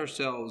ask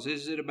ourselves,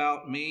 is it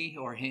about me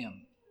or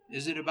him?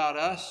 Is it about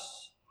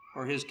us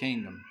or his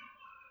kingdom?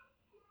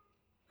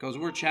 Because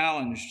we're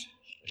challenged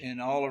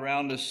in all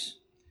around us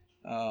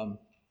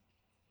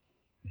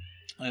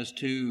as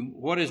to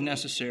what is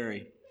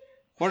necessary.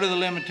 What are the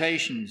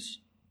limitations?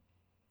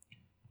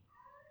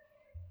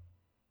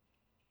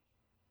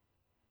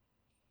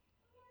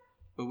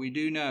 But we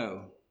do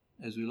know,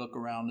 as we look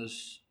around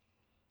us,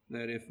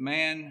 that if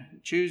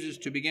man chooses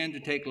to begin to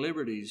take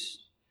liberties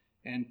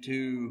and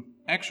to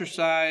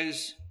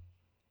exercise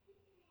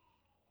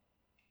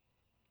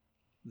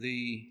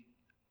the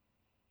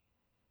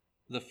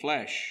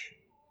flesh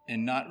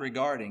and not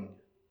regarding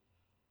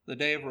the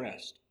day of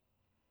rest,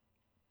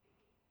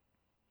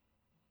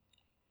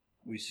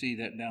 we see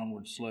that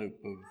downward slope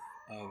of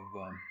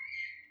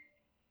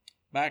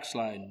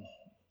backsliding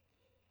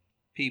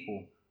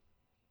people.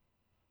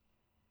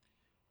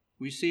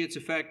 We see its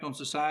effect on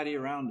society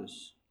around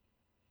us.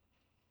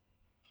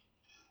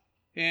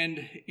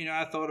 And,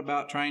 I thought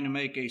about trying to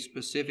make a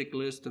specific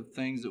list of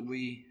things that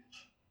we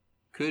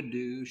could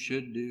do,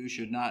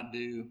 should not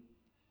do.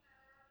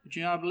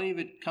 But, I believe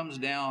it comes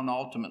down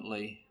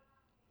ultimately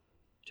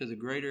to the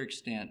greater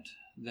extent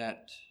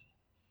that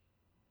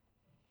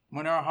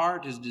when our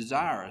heart is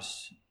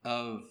desirous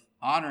of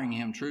honoring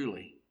him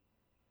truly,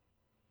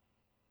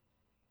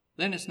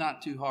 then it's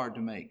not too hard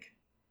to make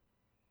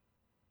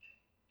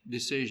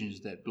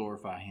decisions that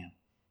glorify him.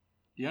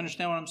 Do you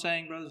understand what I'm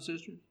saying, brothers and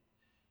sisters?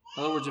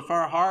 In other words, if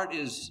our heart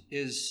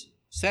is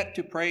set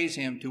to praise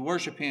him, to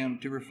worship him,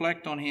 to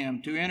reflect on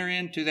him, to enter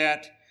into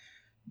that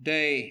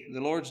day,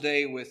 the Lord's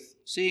Day, with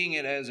seeing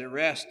it as a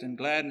rest and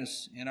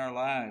gladness in our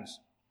lives,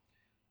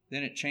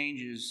 then it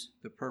changes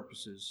the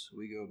purposes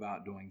we go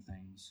about doing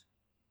things.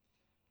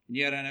 And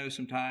yet I know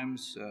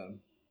sometimes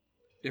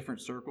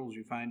different circles,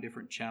 you find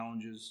different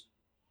challenges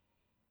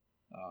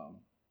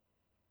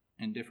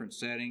in different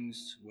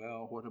settings.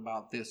 Well, what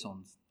about this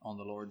on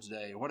the Lord's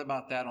Day? What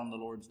about that on the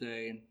Lord's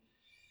Day?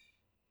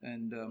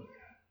 And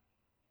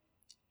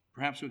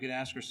perhaps we could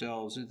ask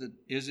ourselves,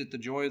 is it the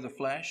joy of the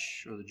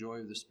flesh or the joy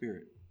of the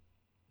Spirit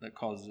that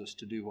causes us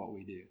to do what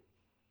we do?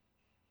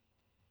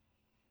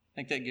 I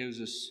think that gives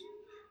us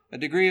a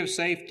degree of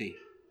safety.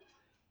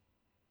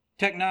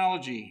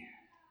 Technology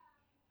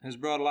has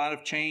brought a lot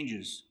of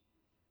changes.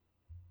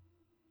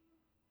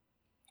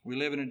 We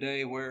live in a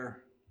day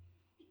where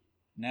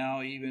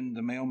now even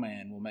the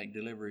mailman will make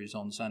deliveries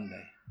on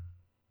Sunday.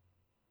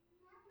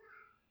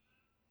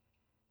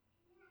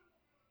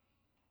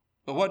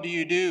 But what do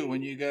you do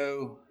when you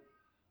go,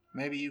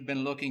 maybe you've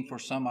been looking for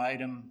some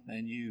item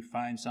and you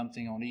find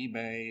something on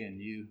eBay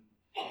and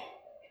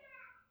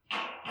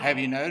have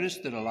you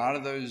noticed that a lot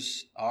of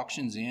those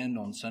auctions end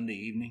on Sunday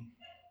evening?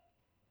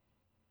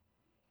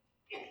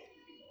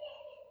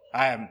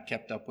 I haven't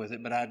kept up with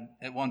it, but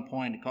at one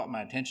point it caught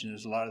my attention.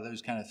 There's a lot of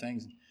those kind of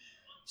things.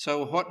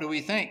 So what do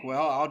we think?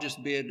 Well, I'll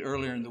just bid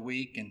earlier in the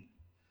week, and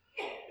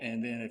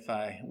then if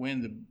I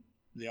win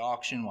the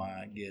auction,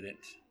 why, I get it.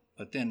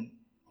 But then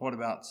what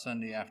about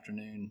Sunday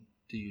afternoon?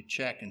 Do you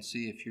check and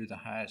see if you're the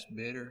highest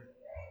bidder?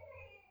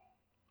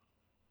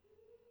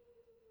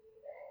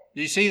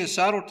 Do you see the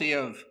subtlety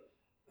of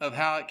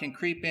how it can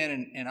creep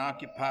in and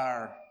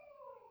occupy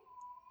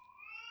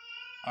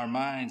our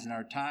minds and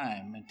our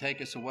time and take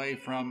us away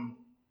from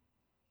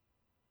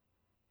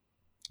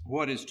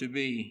what is to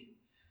be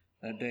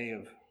a day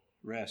of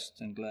rest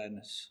and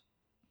gladness?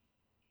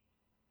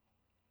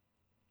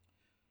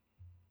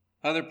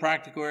 Other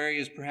practical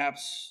areas,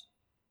 perhaps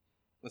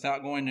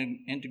without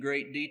going into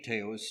great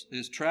detail,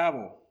 is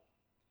travel.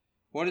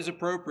 What is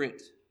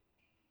appropriate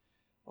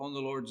on the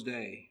Lord's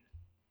day?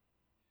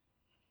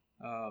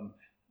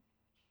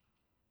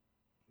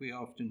 We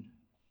often,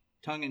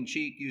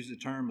 tongue-in-cheek, use the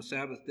term a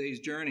Sabbath day's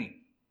journey.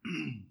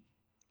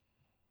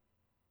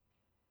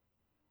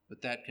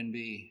 But that can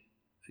be,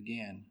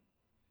 again,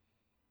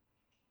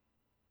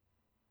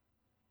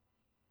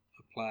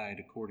 applied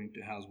according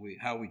to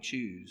how we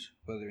choose,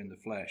 whether in the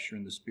flesh or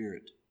in the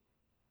Spirit.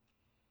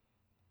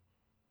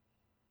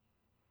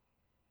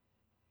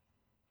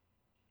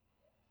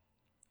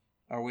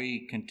 Are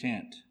we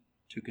content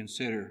to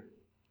consider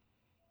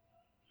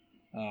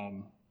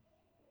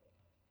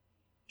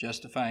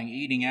justifying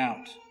eating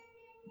out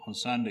on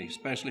Sunday,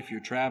 especially if you're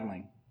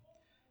traveling?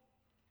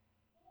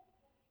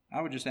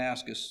 I would just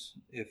ask us,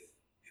 if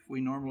we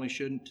normally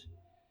shouldn't,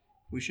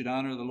 we should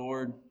honor the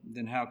Lord,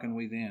 then how can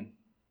we then?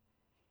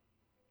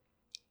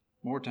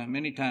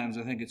 Many times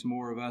I think it's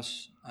more of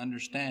us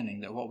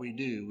understanding that what we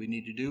do, we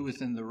need to do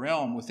within the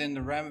realm, within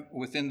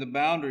the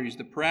boundaries,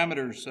 the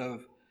parameters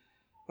of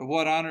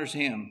what honors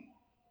Him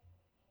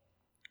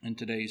in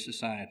today's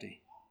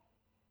society.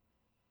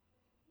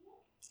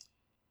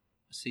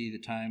 I see the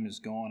time is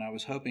gone. I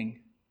was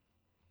hoping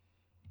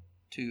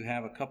to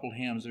have a couple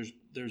hymns.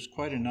 There's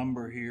quite a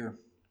number here.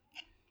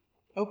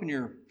 Open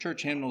your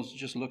church hymnals,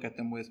 just look at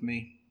them with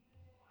me.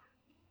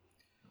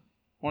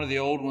 One of the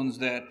old ones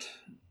that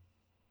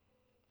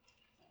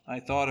I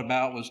thought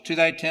about was, "To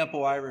thy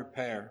temple I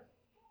repair.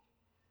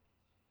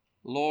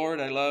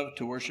 Lord, I love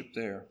to worship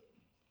there."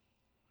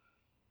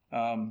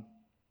 And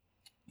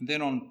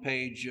then on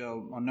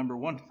number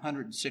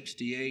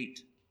 168,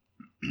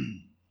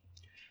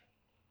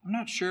 I'm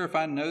not sure if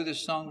I know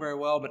this song very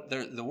well, but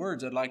the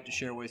words I'd like to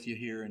share with you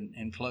here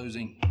in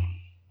closing.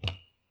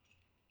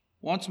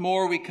 Once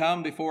more we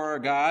come before our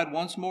God,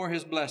 once more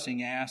His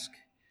blessing ask.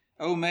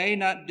 Oh, may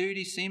not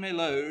duty seem a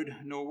load,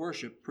 nor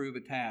worship prove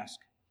a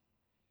task.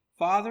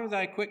 Father,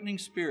 thy quickening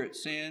Spirit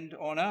send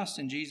on us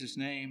in Jesus'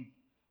 name,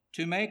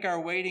 to make our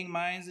waiting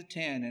minds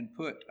attend and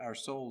put our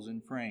souls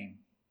in frame.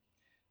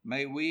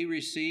 May we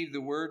receive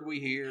the word we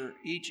hear,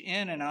 each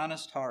in an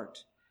honest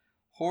heart,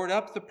 hoard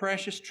up the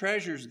precious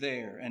treasures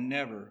there, and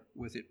never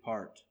with it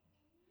part.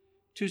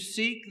 To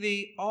seek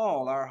thee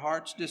all our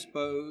hearts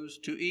dispose,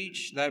 to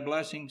each thy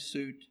blessing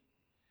suit,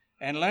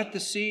 and let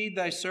the seed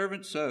thy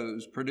servant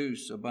sows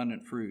produce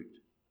abundant fruit.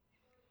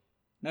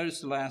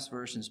 Notice the last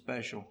verse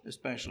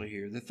especially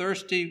here. The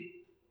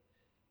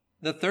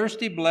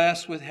thirsty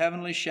bless with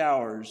heavenly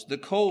showers, the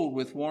cold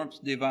with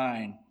warmth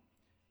divine,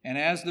 and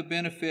as the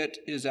benefit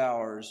is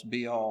ours,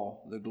 be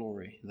all the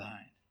glory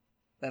thine.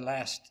 That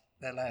last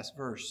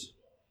verse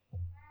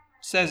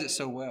says it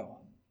so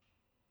well.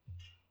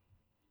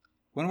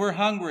 When we're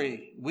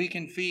hungry, we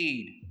can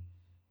feed.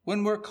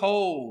 When we're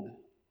cold,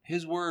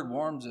 His word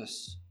warms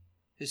us.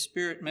 His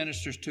Spirit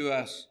ministers to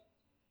us.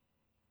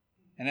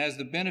 And as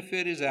the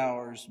benefit is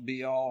ours,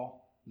 be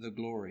all the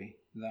glory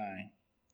thine.